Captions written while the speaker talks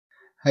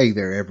Hey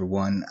there,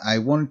 everyone. I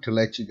wanted to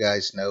let you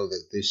guys know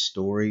that this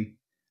story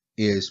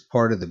is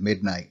part of the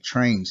Midnight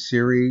Train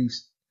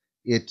series.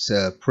 It's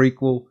a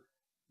prequel,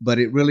 but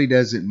it really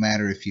doesn't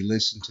matter if you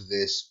listen to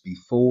this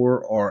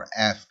before or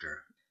after.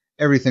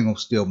 Everything will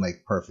still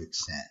make perfect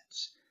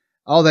sense.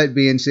 All that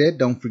being said,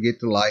 don't forget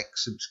to like,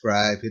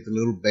 subscribe, hit the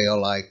little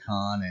bell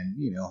icon,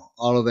 and,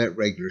 all of that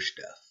regular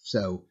stuff.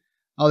 So,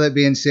 all that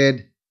being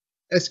said,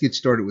 let's get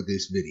started with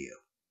this video.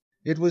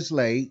 It was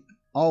late,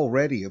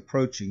 already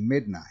approaching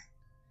midnight,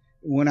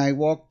 when I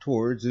walked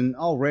towards an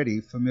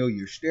already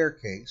familiar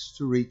staircase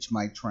to reach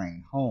my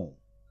train home.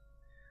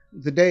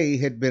 The day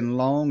had been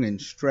long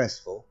and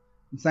stressful,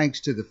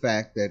 thanks to the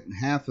fact that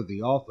half of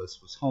the office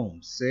was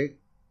homesick,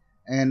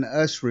 and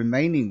us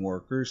remaining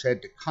workers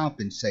had to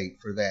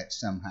compensate for that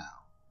somehow.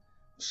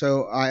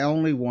 So I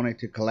only wanted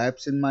to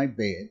collapse in my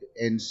bed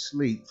and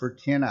sleep for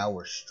 10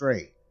 hours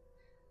straight.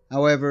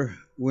 However,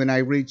 when I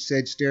reached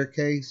said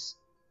staircase,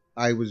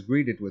 I was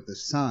greeted with a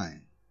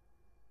sign: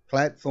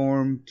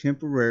 platform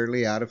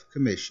temporarily out of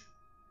commission.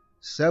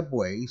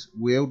 Subways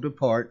will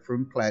depart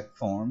from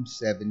platform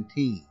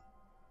 17.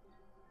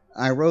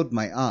 I rolled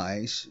my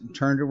eyes,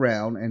 turned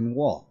around, and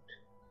walked.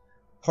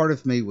 Part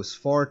of me was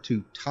far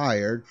too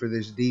tired for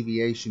this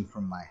deviation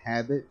from my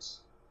habits,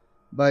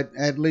 but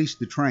at least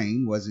the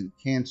train wasn't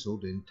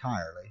canceled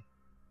entirely.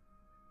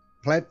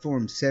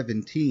 Platform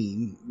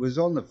 17 was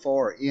on the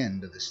far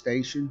end of the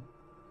station,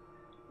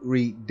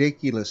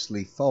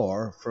 ridiculously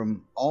far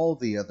from all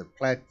the other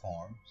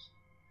platforms.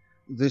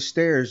 The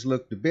stairs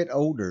looked a bit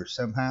older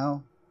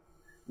somehow.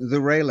 The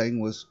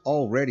railing was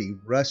already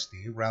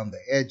rusty around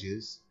the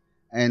edges,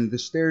 and the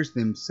stairs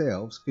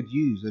themselves could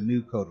use a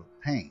new coat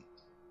of paint.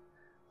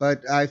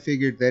 But I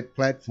figured that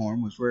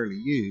platform was rarely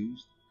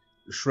used,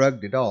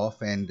 shrugged it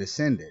off, and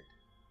descended.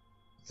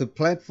 The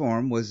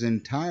platform was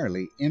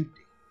entirely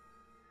empty.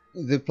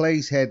 The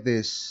place had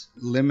this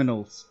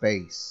liminal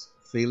space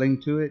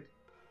feeling to it,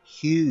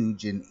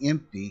 huge and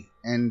empty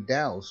and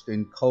doused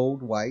in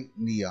cold white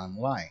neon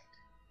light.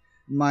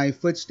 My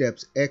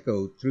footsteps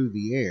echoed through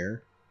the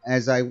air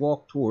as I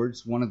walked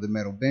towards one of the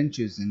metal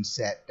benches and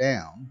sat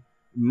down,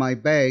 my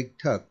bag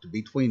tucked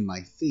between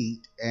my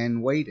feet,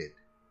 and waited.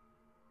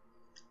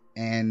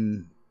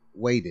 And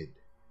waited.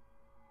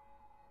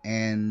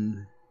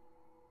 And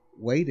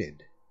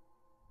waited.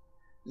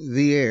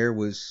 The air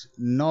was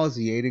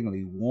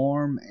nauseatingly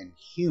warm and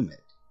humid,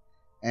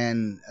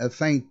 and a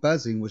faint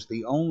buzzing was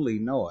the only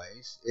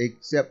noise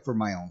except for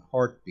my own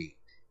heartbeat.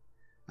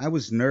 I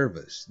was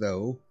nervous,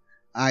 though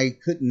I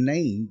couldn't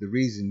name the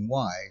reason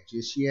why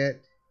just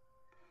yet.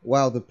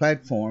 While the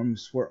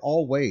platforms were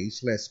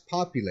always less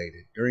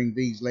populated during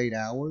these late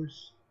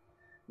hours,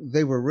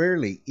 they were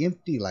rarely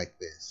empty like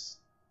this.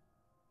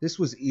 This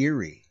was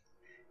eerie,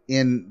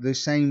 in the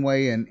same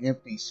way an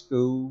empty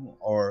school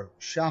or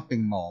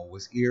shopping mall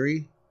was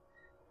eerie.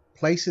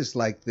 Places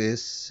like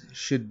this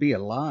should be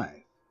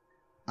alive.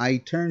 I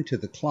turned to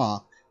the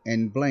clock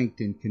and blinked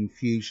in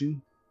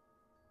confusion.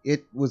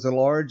 It was a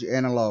large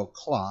analog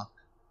clock,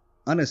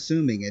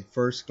 unassuming at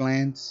first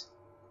glance,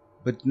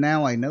 but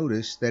now I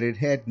noticed that it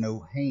had no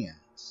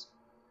hands.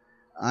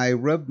 I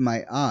rubbed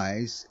my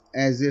eyes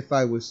as if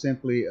I was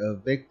simply a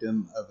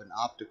victim of an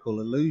optical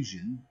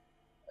illusion,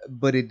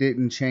 but it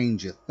didn't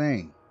change a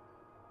thing.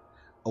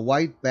 A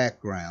white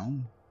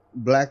background,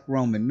 black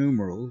Roman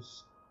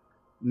numerals,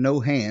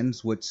 no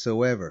hands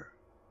whatsoever.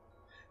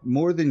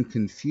 More than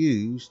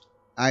confused,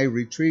 I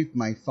retrieved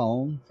my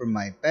phone from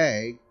my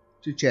bag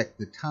to check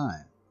the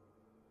time.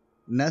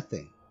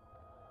 Nothing.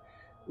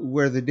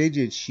 Where the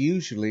digits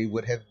usually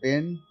would have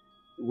been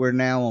were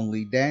now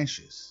only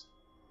dashes.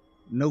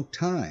 No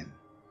time.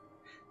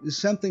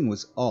 Something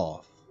was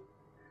off.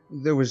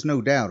 There was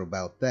no doubt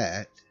about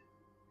that.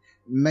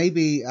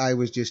 Maybe I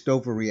was just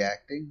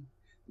overreacting,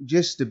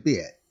 just a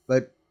bit,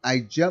 but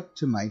I jumped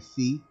to my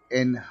feet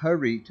and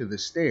hurried to the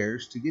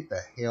stairs to get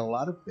the hell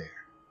out of there.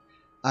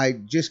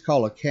 I'd just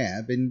call a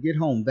cab and get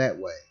home that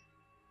way.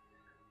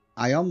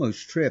 I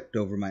almost tripped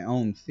over my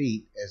own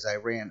feet as I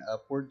ran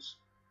upwards,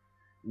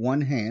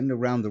 one hand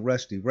around the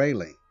rusty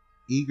railing,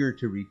 eager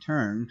to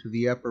return to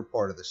the upper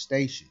part of the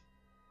station,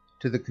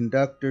 to the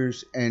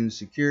conductors and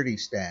security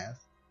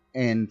staff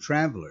and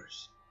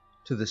travelers,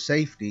 to the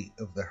safety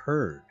of the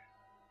herd.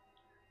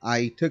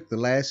 I took the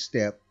last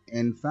step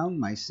and found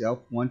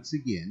myself once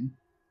again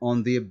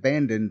on the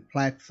abandoned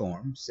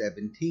platform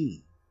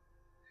 17.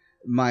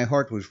 My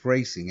heart was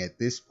racing at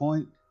this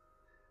point.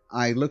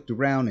 I looked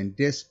around in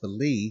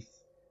disbelief,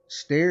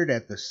 stared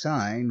at the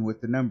sign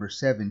with the number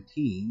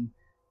 17,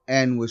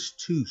 and was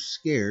too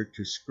scared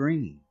to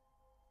scream.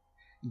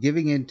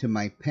 Giving in to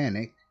my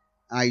panic,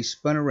 I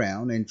spun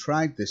around and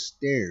tried the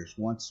stairs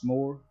once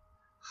more,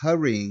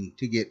 hurrying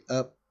to get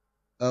up,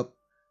 up,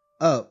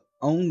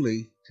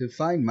 only to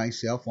find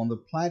myself on the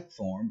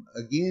platform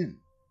again.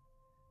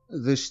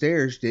 The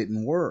stairs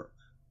didn't work.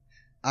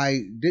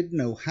 I didn't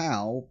know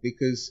how,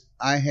 because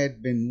I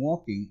had been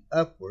walking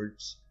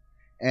upwards,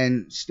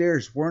 and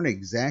stairs weren't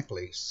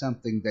exactly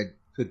something that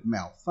could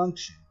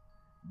malfunction,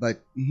 but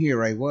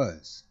here I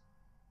was.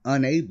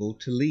 unable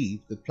to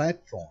leave the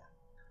platform.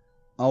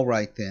 All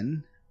right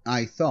then,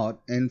 I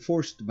thought, and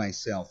forced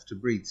myself to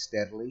breathe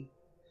steadily.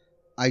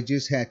 I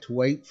just had to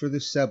wait for the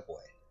subway.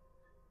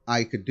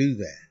 I could do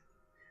that.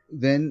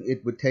 Then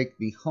it would take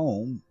me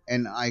home,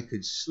 and I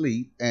could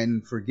sleep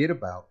and forget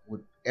about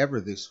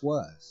whatever this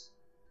was.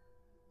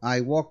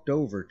 I walked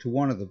over to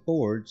one of the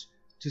boards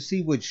to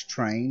see which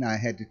train I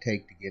had to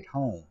take to get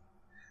home.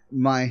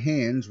 My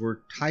hands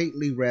were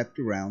tightly wrapped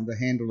around the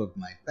handle of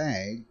my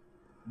bag,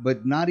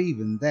 but not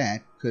even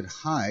that could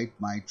hide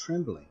my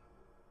trembling.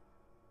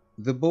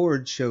 The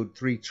board showed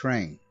 3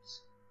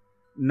 trains.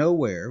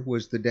 Nowhere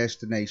was the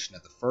destination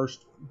of the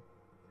first one.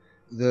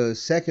 The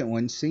second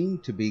one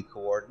seemed to be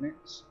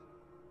coordinates.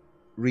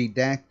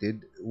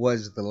 Redacted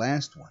was the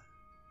last one.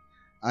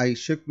 I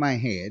shook my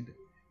head,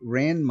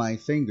 ran my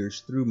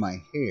fingers through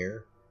my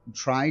hair,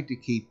 tried to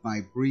keep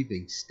my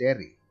breathing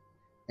steady,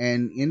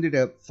 and ended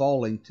up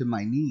falling to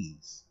my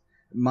knees.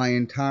 My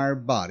entire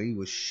body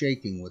was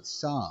shaking with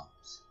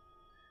sobs.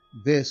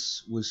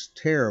 This was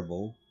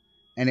terrible,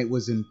 and it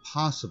was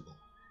impossible,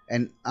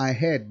 and I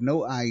had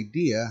no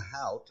idea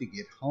how to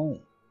get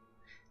home.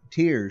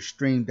 Tears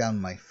streamed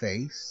down my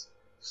face,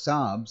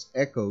 sobs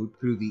echoed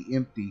through the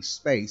empty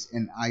space,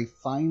 and I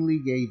finally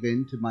gave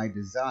in to my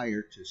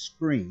desire to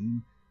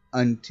scream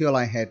until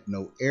I had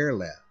no air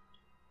left.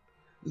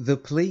 The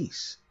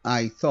police,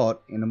 I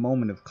thought in a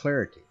moment of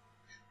clarity.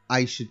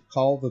 I should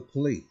call the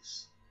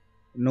police.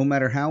 No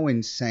matter how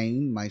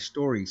insane my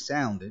story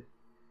sounded,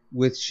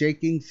 with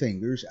shaking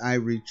fingers I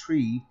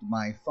retrieved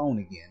my phone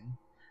again,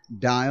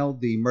 dialed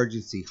the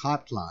emergency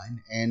hotline,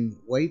 and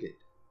waited.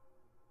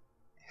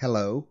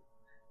 "Hello,"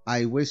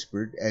 I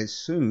whispered as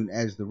soon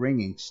as the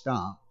ringing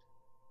stopped.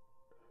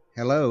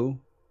 "Hello?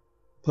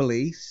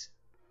 Police?"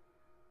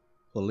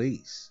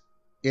 "Police,"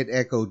 it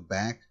echoed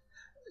back.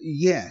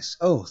 "Yes,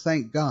 oh,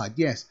 thank God,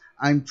 yes,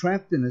 I'm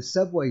trapped in a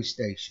subway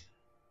station."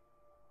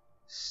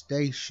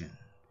 "Station,"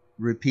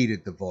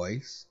 repeated the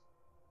voice.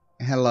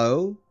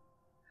 "Hello?"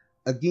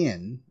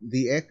 Again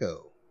the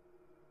echo.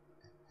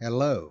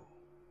 "Hello."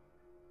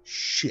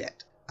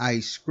 "Shit,"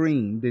 I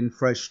screamed in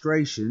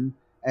frustration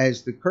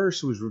as the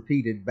curse was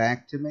repeated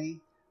back to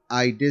me.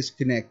 I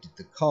disconnected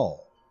the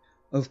call.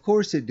 Of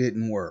course it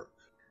didn't work.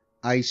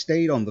 I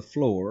stayed on the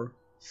floor,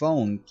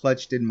 phone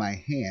clutched in my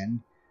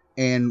hand,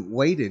 and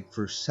waited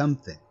for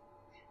something.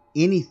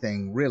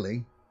 Anything,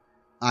 really.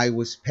 I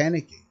was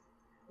panicking.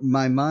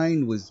 My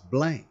mind was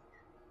blank.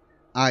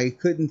 I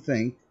couldn't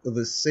think of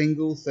a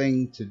single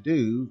thing to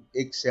do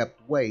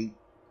except wait,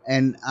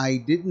 and I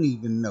didn't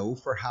even know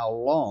for how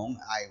long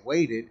I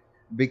waited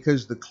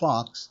because the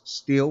clocks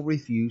still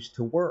refused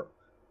to work.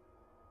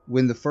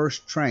 When the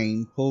first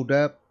train pulled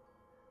up,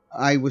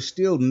 I was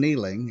still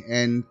kneeling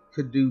and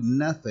could do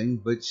nothing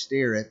but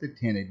stare at the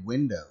tinted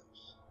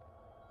windows.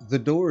 The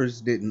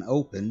doors didn't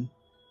open,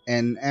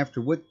 and after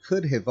what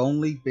could have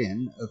only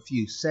been a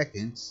few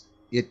seconds,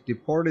 it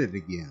departed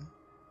again.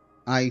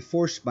 I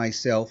forced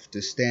myself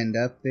to stand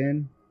up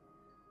then.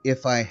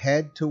 If I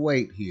had to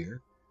wait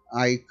here,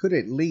 I could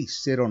at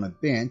least sit on a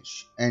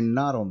bench and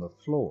not on the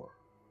floor.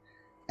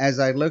 As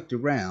I looked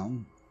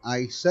around,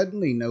 I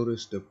suddenly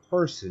noticed a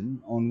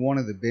person on one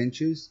of the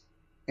benches,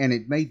 and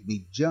it made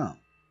me jump.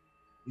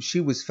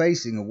 She was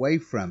facing away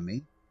from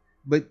me,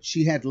 but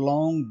she had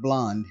long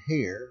blonde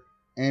hair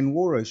and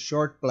wore a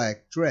short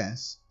black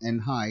dress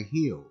and high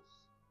heels.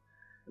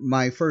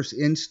 My first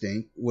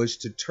instinct was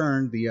to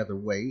turn the other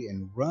way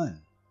and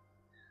run.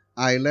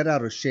 I let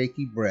out a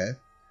shaky breath,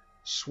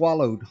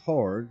 swallowed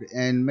hard,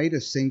 and made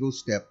a single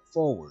step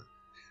forward.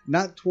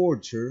 Not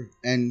towards her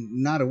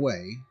and not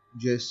away,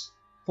 just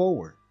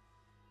forward.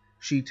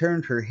 She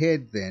turned her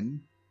head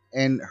then,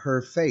 and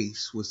her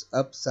face was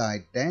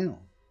upside down.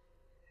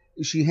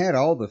 She had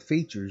all the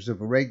features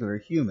of a regular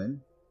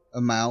human,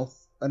 a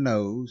mouth, a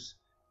nose,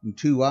 and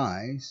 2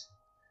 eyes,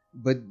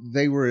 but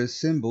they were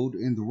assembled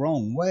in the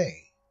wrong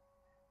way,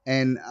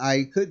 and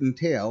I couldn't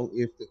tell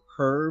if the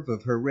curve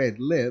of her red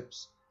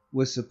lips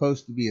was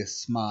supposed to be a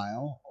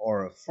smile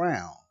or a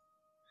frown.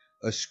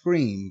 A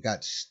scream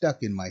got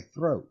stuck in my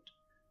throat.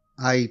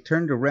 I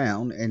turned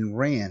around and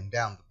ran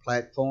down the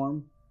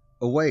platform,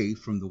 away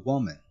from the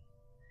woman.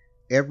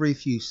 Every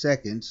few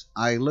seconds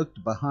I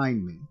looked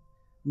behind me,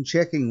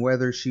 checking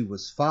whether she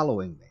was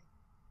following me.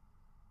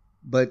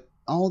 But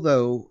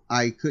although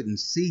I couldn't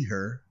see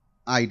her,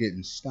 I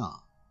didn't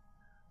stop.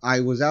 I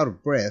was out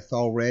of breath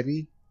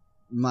already.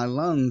 My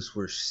lungs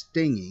were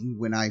stinging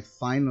when I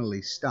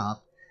finally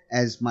stopped,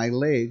 as my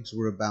legs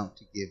were about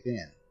to give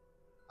in.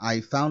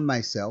 I found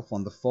myself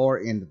on the far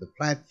end of the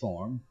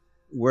platform,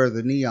 where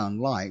the neon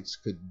lights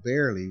could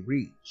barely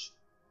reach.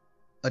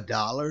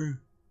 $1?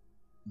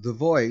 The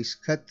voice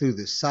cut through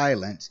the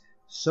silence,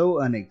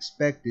 so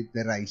unexpected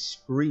that I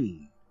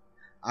screamed.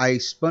 I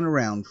spun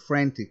around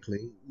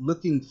frantically,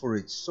 looking for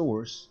its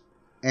source,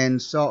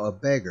 and saw a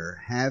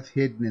beggar half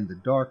hidden in the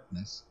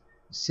darkness,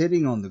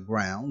 sitting on the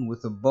ground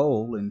with a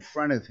bowl in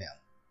front of him.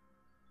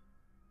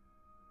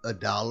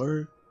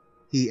 $1?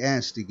 He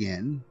asked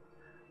again.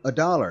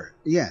 $1,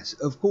 yes,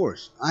 of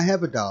course, I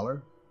have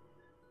 $1.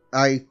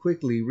 I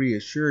quickly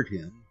reassured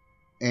him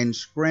and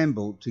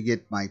scrambled to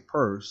get my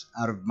purse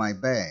out of my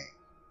bag.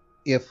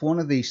 If one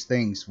of these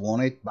things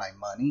wanted my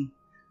money,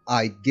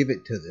 I'd give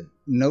it to them,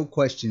 no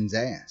questions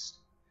asked.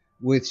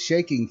 With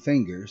shaking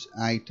fingers,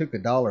 I took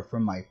 $1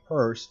 from my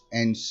purse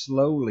and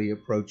slowly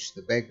approached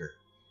the beggar.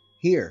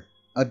 "Here,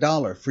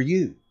 $1 for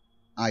you,"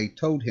 I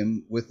told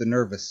him with a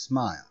nervous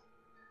smile.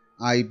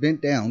 I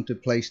bent down to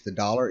place the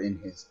dollar in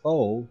his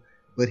bowl,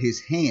 but his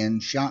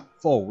hand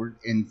shot forward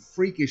and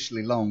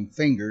freakishly long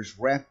fingers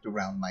wrapped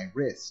around my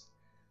wrist.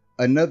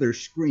 Another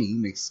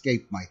scream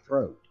escaped my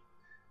throat.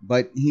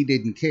 But he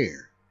didn't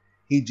care.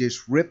 He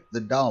just ripped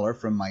the dollar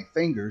from my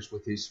fingers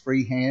with his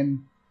free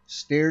hand,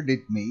 stared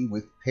at me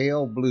with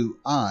pale blue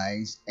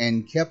eyes,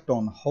 and kept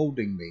on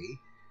holding me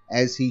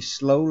as he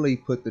slowly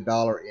put the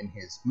dollar in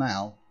his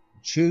mouth,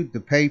 chewed the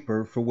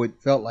paper for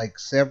what felt like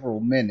several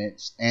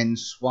minutes, and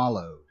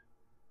swallowed.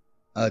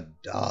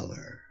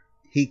 $1,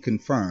 he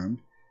confirmed,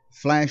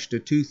 flashed a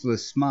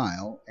toothless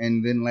smile,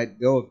 and then let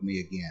go of me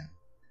again.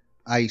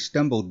 I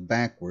stumbled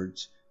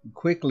backwards,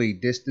 quickly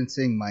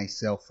distancing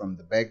myself from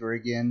the beggar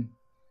again.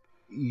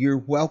 "You're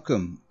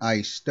welcome,"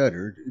 I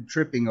stuttered,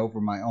 tripping over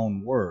my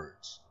own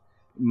words.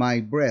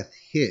 My breath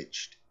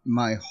hitched.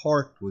 My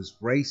heart was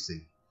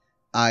racing.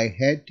 I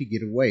had to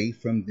get away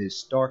from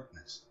this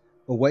darkness,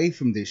 away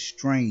from this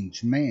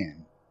strange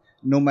man.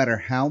 No matter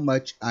how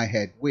much I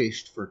had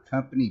wished for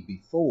company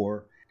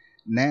before,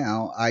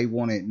 now I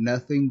wanted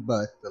nothing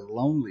but the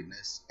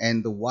loneliness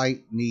and the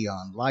white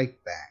neon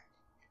light back.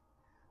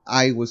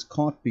 I was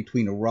caught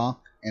between a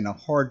rock and a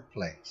hard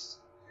place,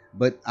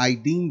 but I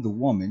deemed the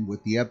woman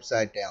with the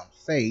upside-down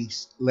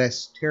face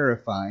less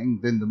terrifying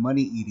than the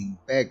money-eating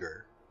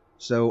beggar,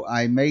 so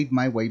I made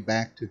my way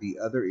back to the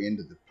other end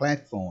of the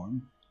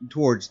platform,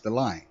 towards the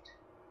light.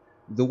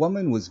 The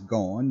woman was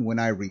gone when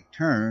I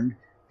returned,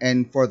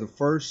 and for the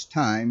first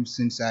time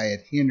since I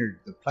had entered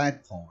the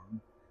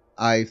platform,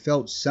 I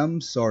felt some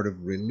sort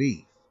of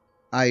relief.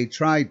 I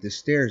tried the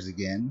stairs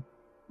again.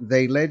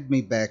 They led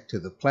me back to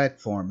the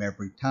platform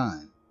every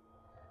time.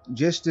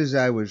 Just as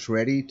I was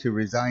ready to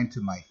resign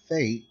to my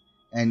fate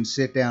and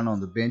sit down on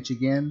the bench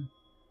again,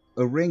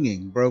 a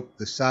ringing broke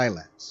the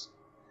silence.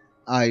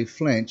 I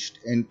flinched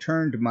and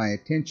turned my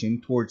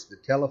attention towards the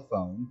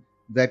telephone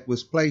that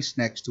was placed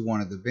next to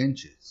one of the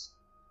benches.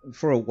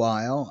 For a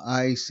while,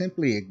 I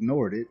simply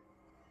ignored it.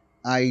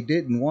 I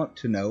didn't want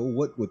to know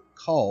what would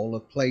call a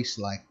place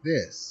like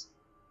this.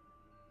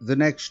 The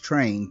next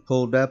train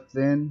pulled up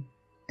then,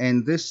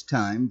 and this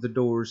time the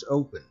doors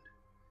opened.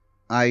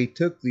 I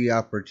took the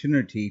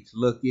opportunity to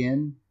look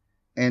in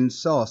and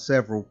saw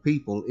several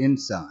people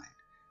inside,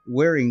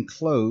 wearing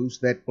clothes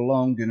that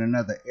belonged in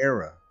another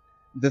era,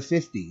 the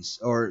 50s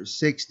or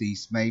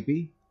 60s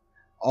maybe.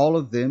 All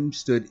of them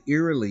stood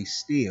eerily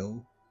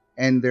still,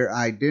 and their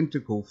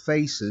identical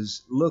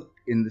faces looked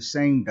in the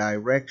same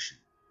direction.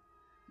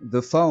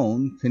 The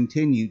phone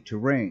continued to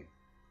ring.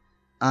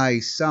 I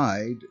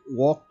sighed,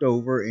 walked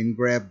over and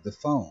grabbed the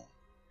phone.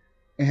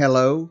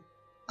 "Hello?"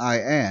 I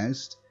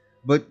asked,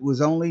 but was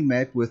only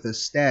met with a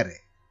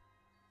static.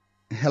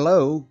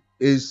 "Hello?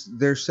 Is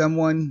there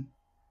someone?"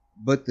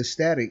 But the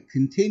static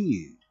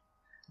continued.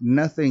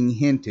 Nothing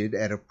hinted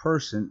at a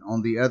person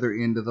on the other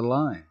end of the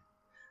line.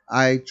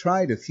 I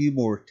tried a few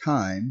more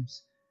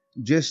times,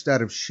 just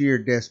out of sheer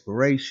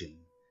desperation,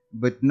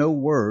 but no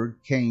word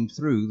came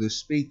through the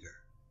speaker.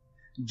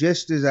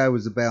 Just as I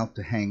was about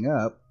to hang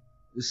up,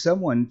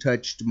 someone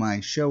touched my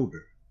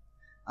shoulder.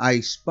 I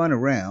spun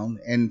around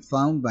and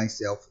found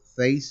myself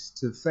face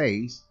to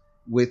face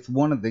with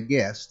one of the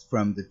guests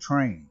from the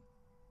train.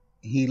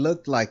 He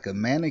looked like a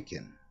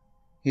mannequin.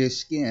 His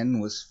skin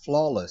was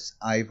flawless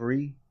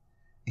ivory.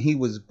 He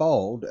was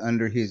bald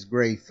under his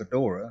gray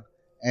fedora,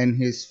 and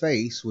his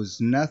face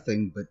was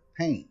nothing but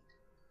paint.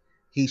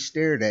 He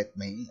stared at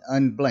me,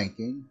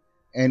 unblinking,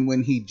 and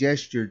when he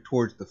gestured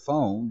towards the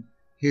phone,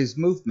 his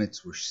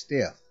movements were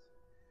stiff.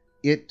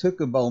 It took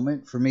a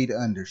moment for me to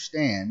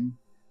understand,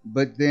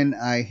 but then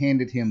I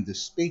handed him the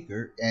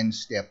speaker and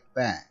stepped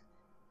back.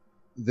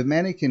 The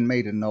mannequin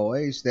made a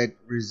noise that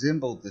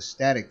resembled the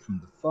static from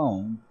the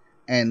phone,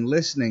 and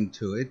listening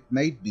to it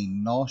made me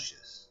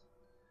nauseous.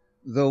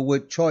 Though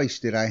what choice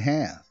did I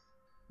have?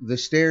 The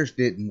stairs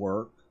didn't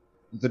work.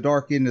 The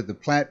dark end of the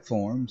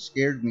platform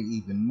scared me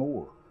even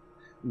more.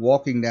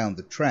 Walking down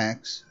the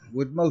tracks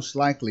would most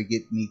likely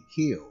get me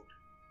killed.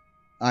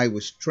 I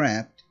was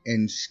trapped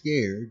and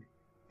scared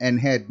and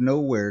had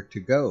nowhere to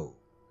go.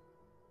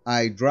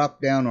 I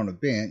dropped down on a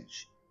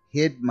bench,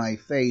 hid my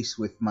face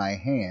with my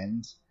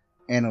hands,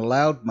 and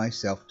allowed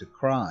myself to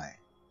cry.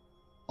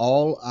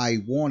 All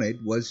I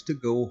wanted was to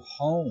go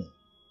home.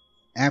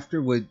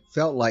 After what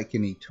felt like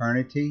an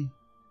eternity,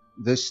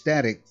 the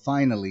static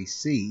finally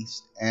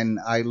ceased, and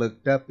I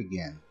looked up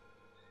again.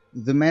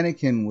 The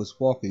mannequin was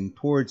walking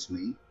towards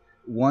me,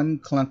 one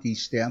clunky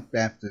step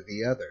after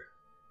the other,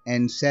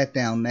 and sat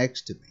down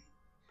next to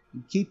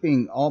me,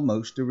 keeping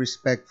almost a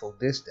respectful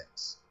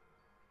distance.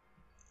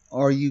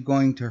 "Are you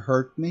going to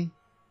hurt me?"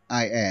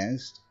 I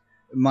asked.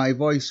 My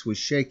voice was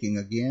shaking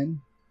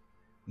again.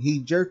 He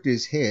jerked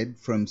his head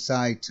from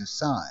side to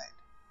side.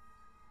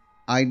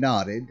 I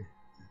nodded.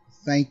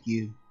 Thank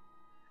you.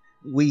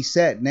 We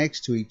sat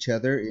next to each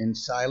other in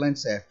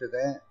silence after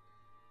that.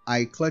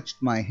 I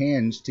clutched my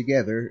hands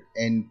together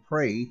and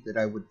prayed that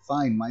I would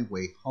find my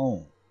way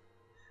home.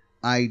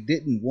 I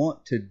didn't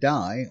want to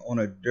die on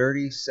a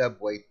dirty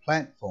subway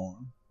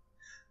platform.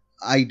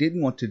 I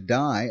didn't want to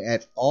die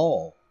at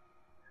all.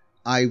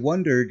 I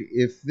wondered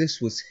if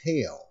this was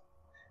hell,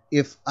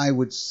 if I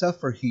would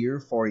suffer here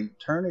for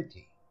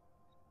eternity.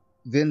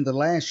 Then the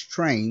last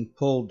train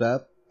pulled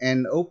up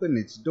and opened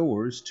its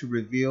doors to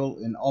reveal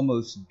an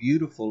almost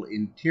beautiful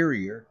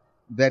interior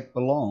that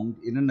belonged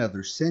in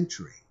another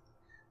century.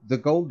 The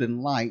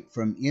golden light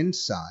from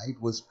inside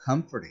was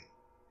comforting.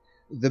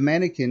 The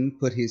mannequin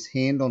put his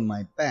hand on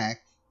my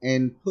back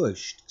and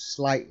pushed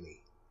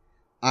slightly.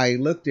 I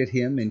looked at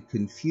him in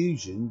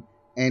confusion,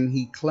 and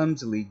he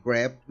clumsily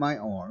grabbed my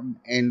arm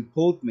and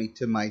pulled me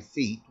to my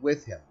feet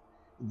with him,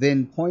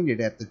 then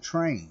pointed at the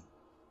train.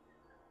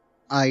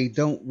 I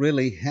don't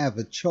really have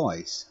a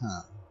choice,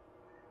 huh?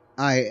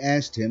 I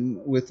asked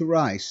him with a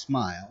wry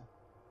smile.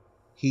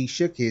 He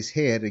shook his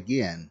head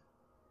again.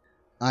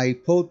 I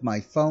pulled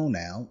my phone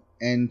out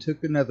and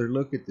took another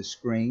look at the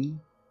screen.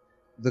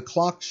 The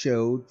clock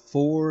showed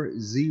 4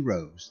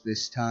 zeros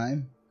this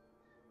time.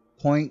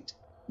 Point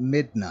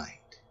midnight.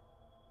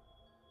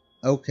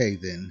 Okay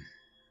then,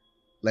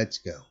 let's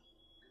go.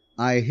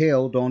 I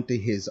held onto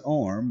his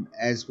arm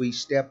as we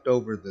stepped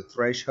over the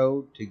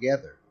threshold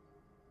together.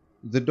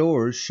 The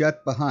doors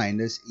shut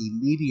behind us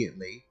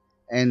immediately,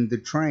 and the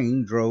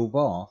train drove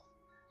off,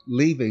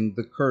 leaving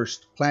the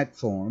cursed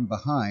platform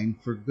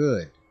behind for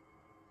good.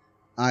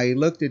 I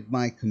looked at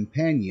my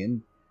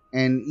companion,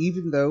 and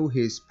even though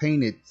his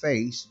painted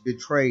face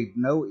betrayed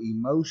no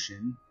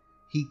emotion,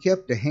 he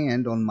kept a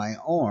hand on my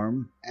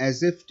arm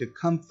as if to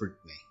comfort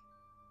me.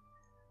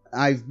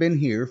 I've been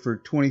here for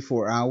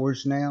 24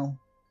 hours now.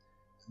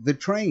 The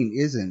train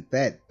isn't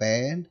that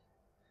bad.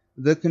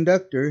 The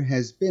conductor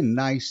has been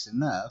nice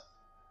enough,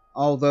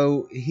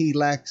 although he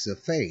lacks a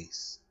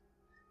face.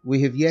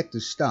 We have yet to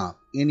stop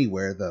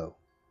anywhere, though.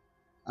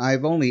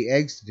 I've only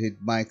exited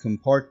my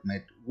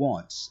compartment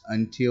once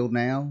until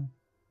now.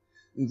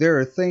 There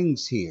are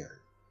things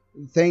here,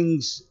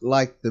 things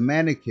like the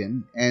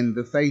mannequin and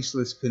the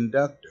faceless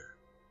conductor,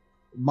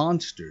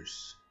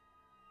 monsters.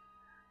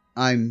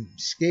 I'm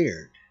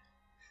scared.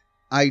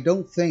 I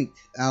don't think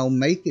I'll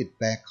make it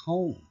back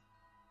home.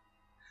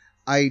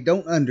 I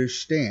don't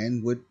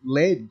understand what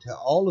led to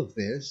all of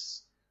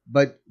this,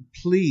 but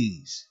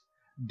please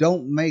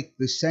don't make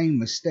the same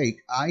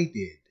mistake I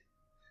did.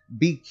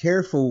 Be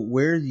careful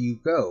where you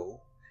go,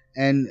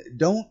 and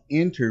don't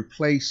enter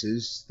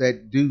places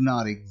that do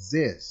not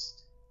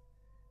exist.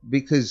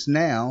 Because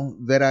now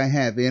that I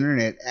have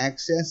internet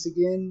access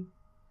again,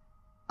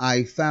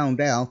 I found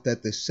out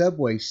that the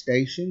subway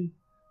station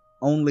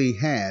only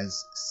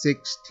has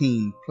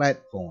 16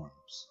 platforms.